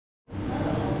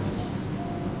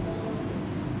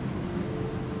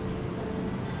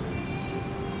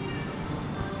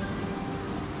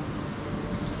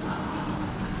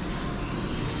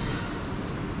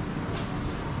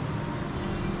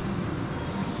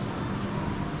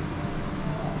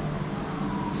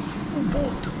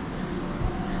boat.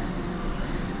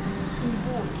 Un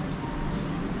boat.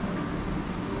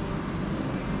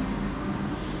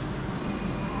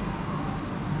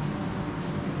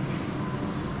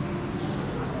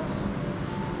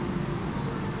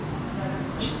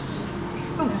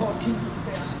 I'm watching this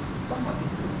there.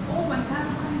 Somebody's. Oh my god,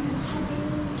 look, this is so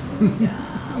big.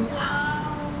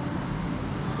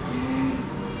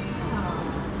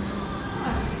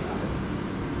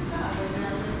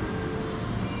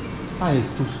 Ah,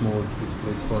 it's too small, this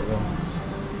place for them.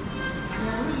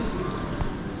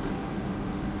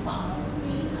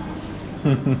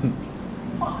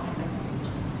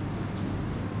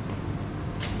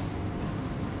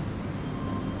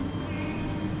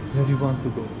 Where do you want to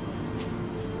go?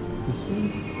 This way?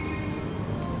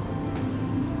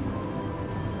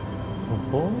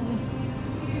 Oh.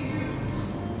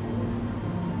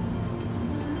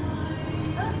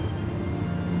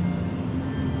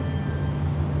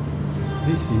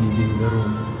 This is in the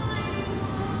room.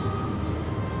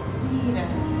 Mira.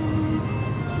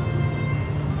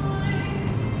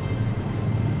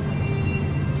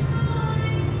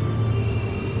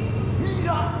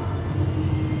 Mira!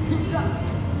 Mira!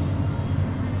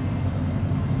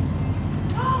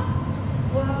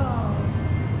 Wow.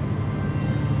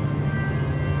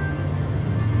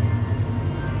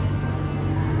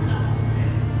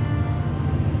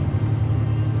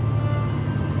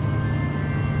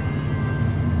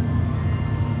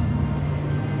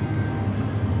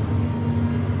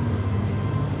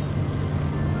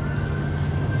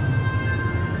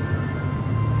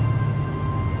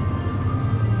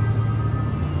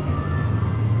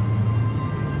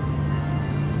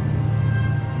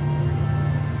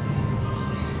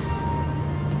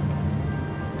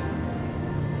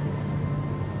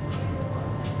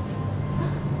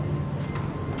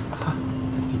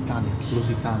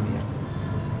 Lusitania.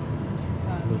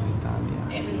 Lusitania.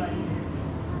 Everybody is.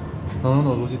 No,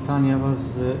 Lusitania was,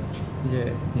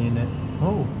 yeah, in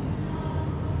oh.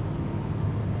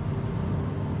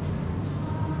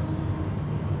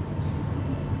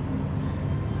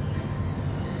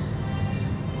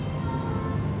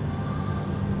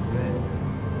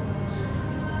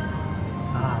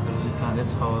 Ah, the Lusitania,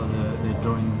 that's how they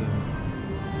joined the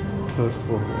First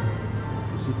World War.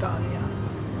 Lusitania.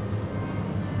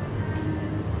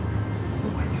 Oh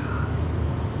my god.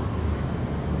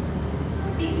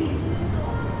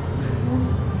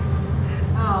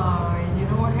 Oh, and you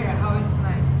know how it's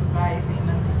nice to dive in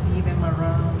and see them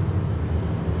around.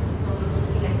 So you don't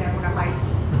feel like they're gonna bite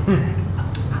you.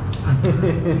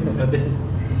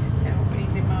 They're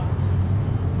opening the mouths.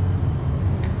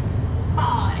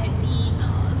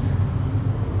 Pobrecitos.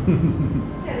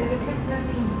 Yeah, they look like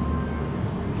sardines.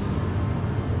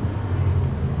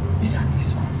 Mira, this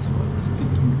one's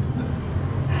sticking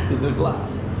to the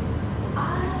glass.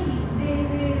 Ay, de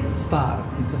Star.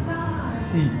 It's a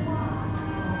sea.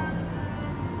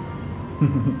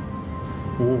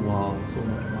 Oh wow, so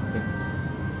much markets.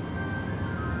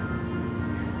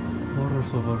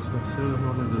 Horrors of our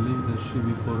ceremony believed that she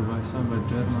before by some by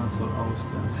Germans or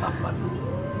Austrian submarines.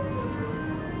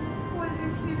 all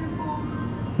these little boats.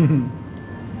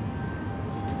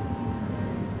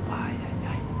 Ay, ay,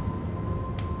 ay.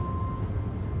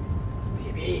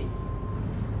 Baby.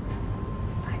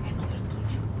 Like another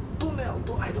tunnel.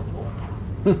 I don't know.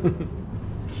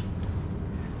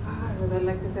 Ah, but I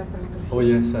like the temperature. Oh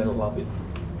yes, I love it.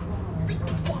 Big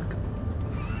fuck.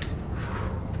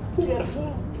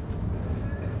 Careful.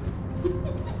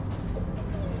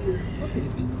 What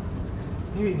is this?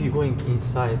 Maybe we're going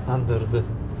inside under the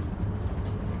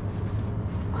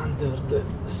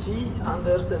sea,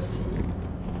 under the sea.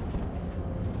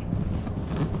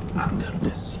 Under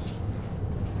the sea.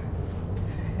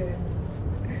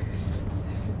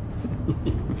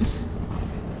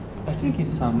 I think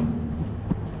it's some.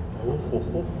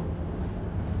 Oh.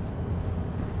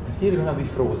 Here gonna be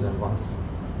frozen ones.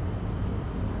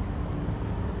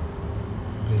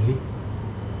 Really?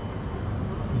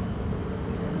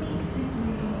 It's a mix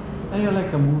between I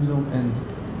like a museum and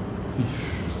fish.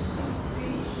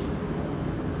 fish.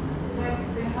 It's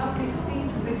like they have these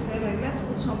things and they say like, let's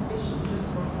put some fish just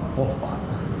for fun. For fun.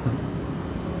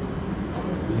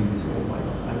 Let's bring this. Oh my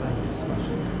god, I like this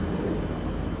machine.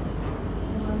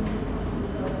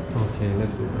 Okay,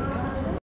 let's go back.